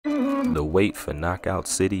The wait for Knockout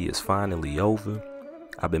City is finally over.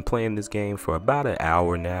 I've been playing this game for about an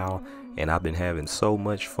hour now, and I've been having so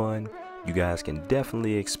much fun. You guys can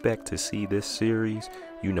definitely expect to see this series,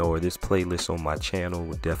 or this playlist on my channel.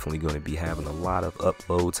 We're definitely going to be having a lot of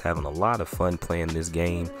uploads, having a lot of fun playing this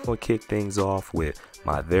game. I'm going to kick things off with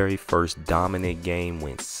my very first dominant game.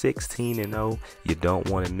 Went 16-0. You don't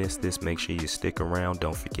want to miss this. Make sure you stick around.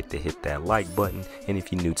 Don't forget to hit that like button. And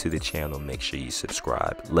if you're new to the channel, make sure you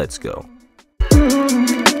subscribe. Let's go.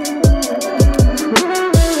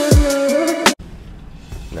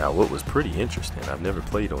 Now, what was pretty interesting, I've never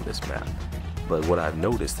played on this map, but what I've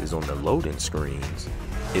noticed is on the loading screens,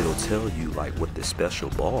 it'll tell you like what the special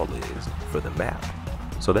ball is for the map.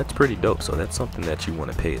 So that's pretty dope. So that's something that you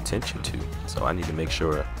want to pay attention to. So I need to make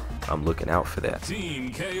sure I'm looking out for that.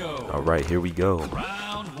 Team KO. All right, here we go.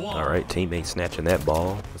 Round one. All right, teammate snatching that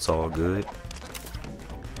ball. It's all good.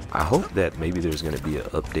 I hope that maybe there's going to be an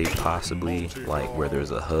update, possibly like where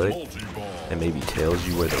there's a HUD that maybe tells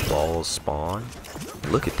you where the balls spawn.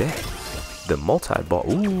 Look at that. The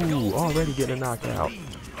multi-ball. Ooh, already getting a knockout.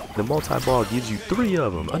 The multi-ball gives you 3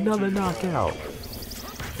 of them. Another knockout.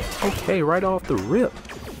 Okay, right off the rip.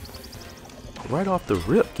 Right off the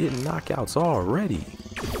rip, getting knockouts already.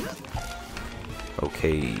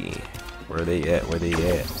 Okay, where they at? Where they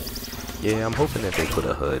at? Yeah, I'm hoping that they put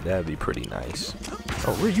a HUD. That'd be pretty nice.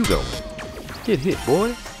 Oh, where you going? Get hit,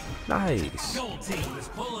 boy. Nice.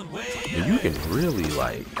 And you can really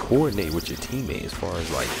like coordinate with your teammate as far as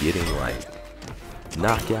like getting like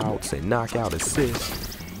knockouts and knockout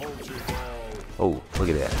assists. Oh, look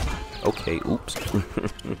at that. Okay, oops.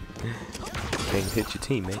 Can't hit your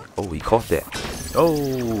teammate. Oh, he caught that.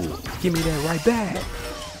 Oh, give me that right back.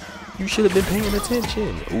 You should have been paying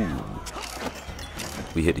attention. Ooh.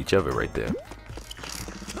 We hit each other right there.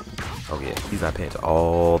 Oh yeah, he's not paying attention.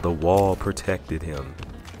 Oh, the wall protected him.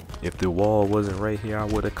 If the wall wasn't right here, I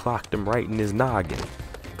would have clocked him right in his noggin.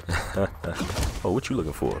 Oh, what you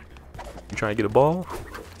looking for? You trying to get a ball?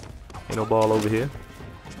 Ain't no ball over here.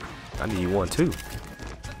 I need one too.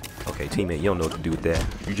 Okay, teammate, you don't know what to do with that.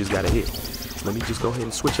 You just gotta hit. Let me just go ahead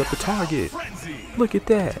and switch up the target. Look at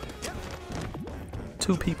that.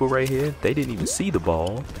 2 people right here. They didn't even see the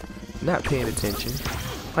ball. Not paying attention.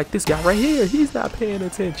 Like this guy right here. He's not paying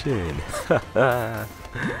attention.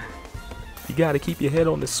 You gotta keep your head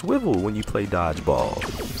on the swivel when you play dodgeball.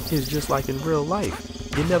 It's just like in real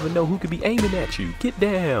life. You never know who could be aiming at you. Get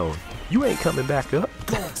down. You ain't coming back up.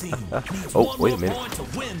 Oh, wait a minute.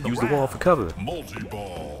 Use the wall for cover.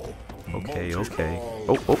 Okay, okay.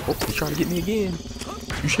 Oh, he's trying to get me again.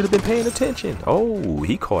 You should have been paying attention. Oh,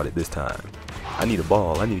 he caught it this time. I need a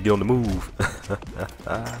ball. I need to get on the move.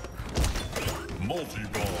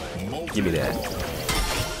 Give me that.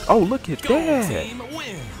 Oh, look at that.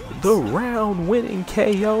 The round winning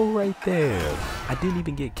KO right there. I didn't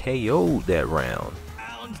even get KO'd that round.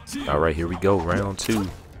 All right, here we go. Round 2.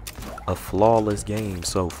 A flawless game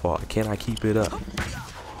so far. Can I keep it up?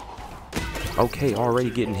 Okay,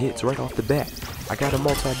 already getting hits right off the bat. I got a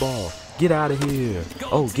multi-ball. Get out of here.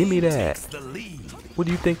 Oh, give me that. What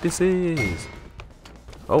do you think this is?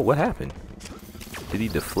 Oh, what happened? Did he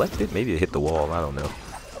deflect it? Maybe it hit the wall. I don't know.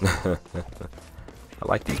 I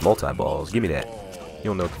like these multi-balls. Give me that. You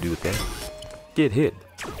don't know what to do with that. Get hit.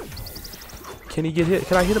 Can he get hit?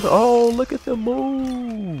 Can I hit him? Oh, look at the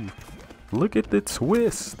move. Look at the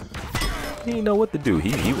twist. He didn't know what to do. He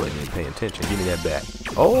wasn't even paying attention. Give me that back.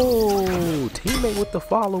 Oh, teammate with the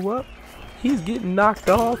follow-up. He's getting knocked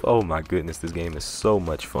off. Oh my goodness, this game is so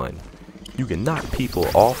much fun. You can knock people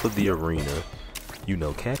off of the arena.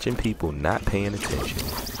 Catching people not paying attention.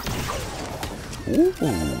 Ooh.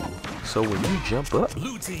 So when you jump up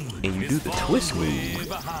and you do the twist move,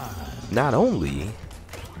 not only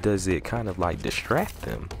does it kind of like distract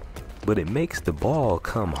them, but it makes the ball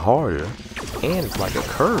come harder, and it's like a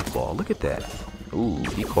curveball. Look at that. Ooh,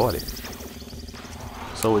 he caught it.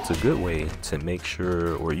 So it's a good way to make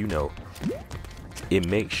sure, or it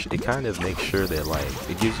kind of makes sure that like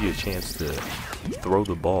it gives you a chance to throw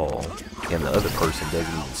the ball and the other person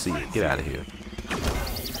doesn't even see it. Get out of here.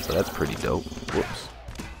 So that's pretty dope. Whoops.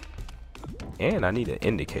 And I need an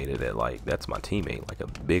indicator that like that's my teammate, like a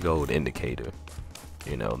big old indicator.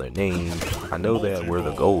 Their name. I know that we're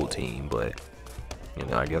the gold team, but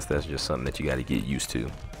I guess that's just something that you got to get used to.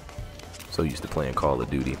 So used to playing Call of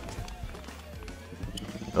Duty.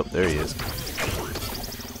 Oh, there he is.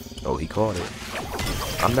 Oh, he caught it.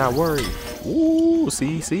 I'm not worried. Ooh,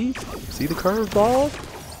 see the curveball?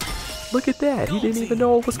 Look at that. He didn't even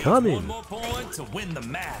know it was coming.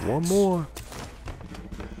 One more.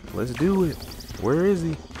 Let's do it. Where is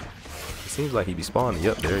he? Seems like he be spawning.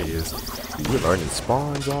 Yep, there he is. We're learning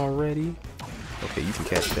spawns already. Okay, you can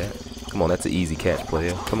catch that. Come on, that's an easy catch,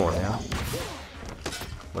 player. Come on now.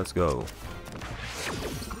 Let's go.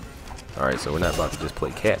 Alright, so we're not about to just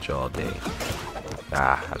play catch all day.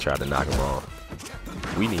 Ah, I tried to knock him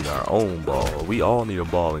off. We need our own ball. We all need a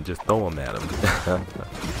ball and just throw them at him.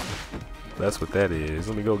 That's what that is.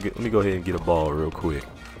 Let me go ahead and get a ball real quick.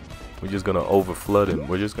 We're just gonna overflood him.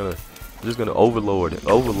 We're just gonna overload him.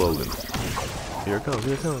 Here it comes,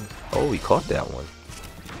 here it comes. Oh, he caught that one.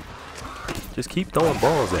 Just keep throwing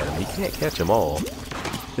balls at him. He can't catch them all.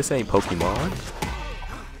 This ain't Pokemon.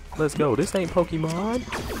 Let's go. This ain't Pokemon.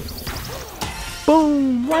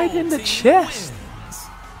 Boom! Right in the chest.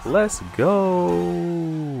 Let's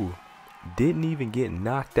go. Didn't even get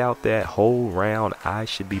knocked out that whole round. I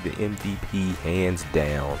should be the MVP hands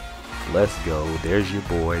down. Let's go. There's your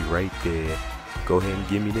boy right there. Go ahead and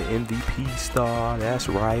give me the MVP star. That's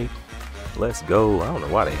right. Let's go. I don't know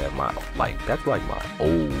why they have my that's like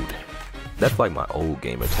my old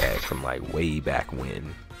gamer tag from like way back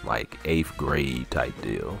when, like 8th grade type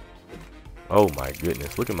deal. Oh my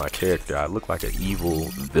goodness, look at my character. I look like an evil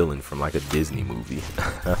villain from like a Disney movie.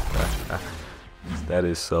 That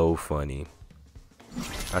is so funny.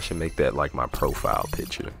 I should make that like my profile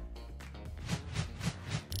picture.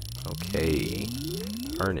 Okay,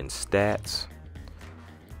 earning stats.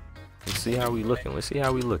 Let's see how we looking. Let's see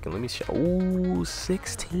how we looking. Let me show. Ooh,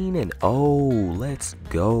 16-0. Let's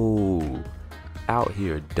go. Out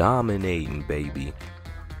here dominating, baby.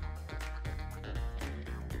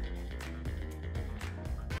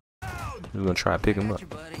 We're gonna try to pick him up.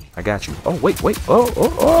 I got you. Oh, wait.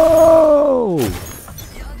 Oh!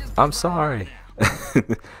 I'm sorry.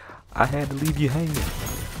 I had to leave you hanging.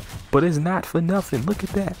 But it's not for nothing. Look at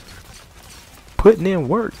that. Putting in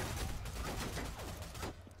work.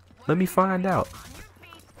 Let me find out.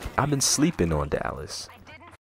 I've been sleeping on Dallas.